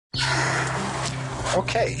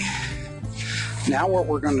Okay, now what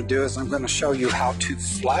we're going to do is I'm going to show you how to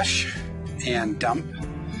flush and dump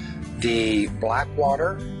the black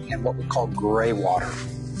water and what we call gray water.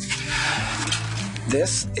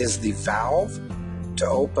 This is the valve to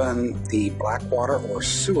open the black water or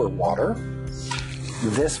sewer water.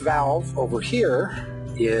 This valve over here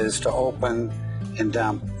is to open and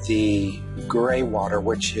dump the gray water,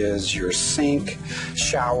 which is your sink,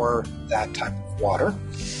 shower, that type of water.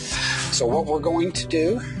 So what we're going to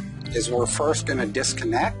do is we're first going to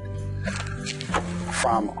disconnect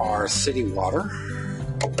from our city water.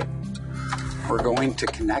 We're going to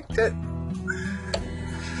connect it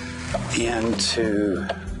into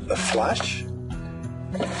the flush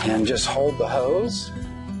and just hold the hose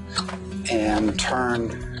and turn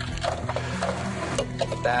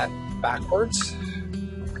that backwards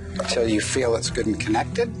until you feel it's good and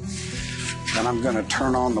connected. Then I'm going to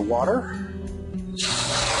turn on the water.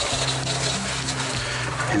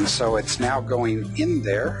 And so it's now going in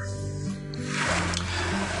there.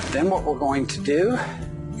 Then what we're going to do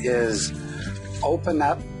is open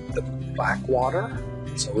up the black water.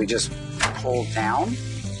 So we just pull down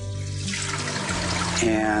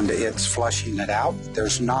and it's flushing it out.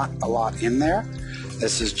 There's not a lot in there.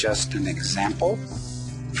 This is just an example.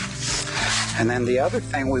 And then the other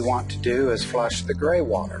thing we want to do is flush the gray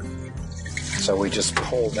water. So we just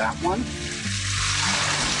pull that one.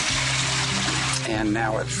 And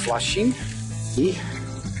now it's flushing.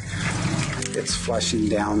 It's flushing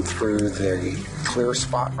down through the clear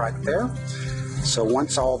spot right there. So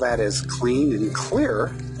once all that is clean and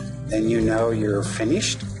clear, then you know you're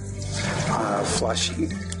finished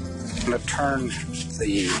flushing. I'm going to turn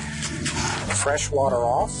the fresh water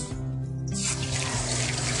off.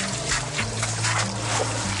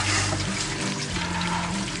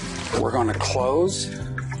 We're going to close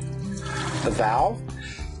the valve.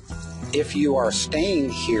 If you are staying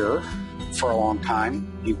here for a long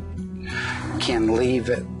time, you can leave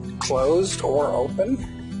it closed or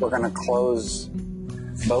open. We're going to close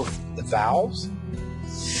both the valves.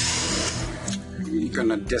 You're going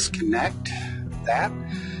to disconnect that,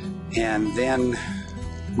 and then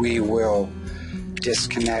we will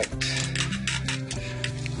disconnect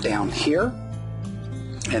down here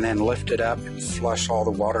and then lift it up and flush all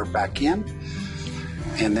the water back in.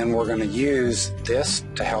 And then we're going to use this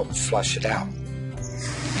to help flush it out.